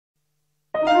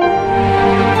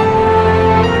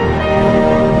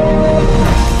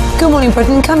morning,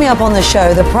 Britain. Coming up on the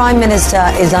show, the Prime Minister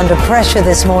is under pressure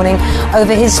this morning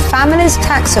over his family's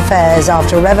tax affairs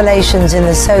after revelations in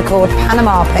the so-called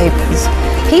Panama Papers.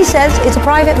 He says it's a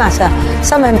private matter.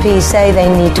 Some MPs say they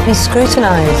need to be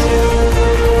scrutinised.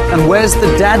 And where's the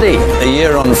daddy? A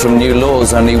year on from new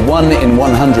laws, only 1 in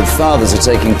 100 fathers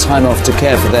are taking time off to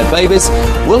care for their babies.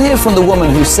 We'll hear from the woman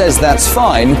who says that's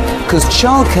fine, because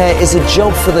childcare is a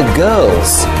job for the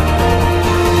girls.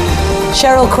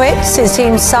 Cheryl quits. It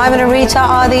seems Simon and Rita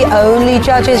are the only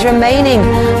judges remaining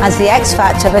as the X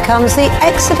Factor becomes the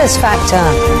Exodus Factor.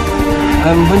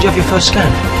 When do you have your first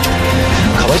scan?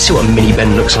 Can't wait to see what Mini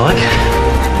Ben looks like.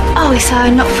 Oh, it's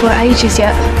not for ages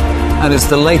yet. And it's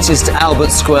the latest Albert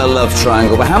Square love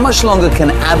triangle. But how much longer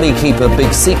can Abby keep a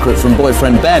big secret from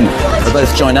boyfriend Ben? They'll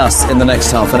both join us in the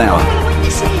next half an hour.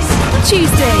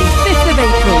 Tuesday, 5th of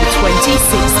April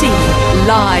 2016,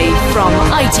 live from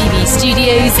ITV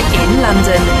Studios in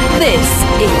London. This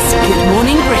is Good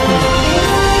Morning Britain.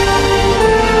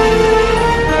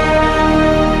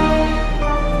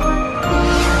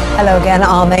 Hello again.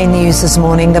 Our main news this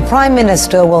morning. The Prime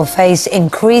Minister will face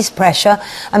increased pressure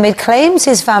amid claims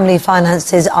his family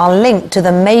finances are linked to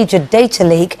the major data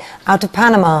leak out of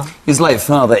Panama. His late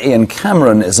father, Ian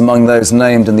Cameron, is among those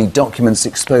named in the documents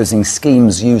exposing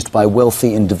schemes used by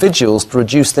wealthy individuals to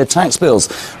reduce their tax bills.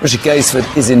 Richard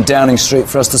Gaisford is in Downing Street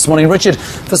for us this morning. Richard,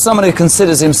 for someone who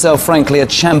considers himself, frankly, a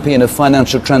champion of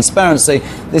financial transparency,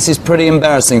 this is pretty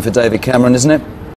embarrassing for David Cameron, isn't it?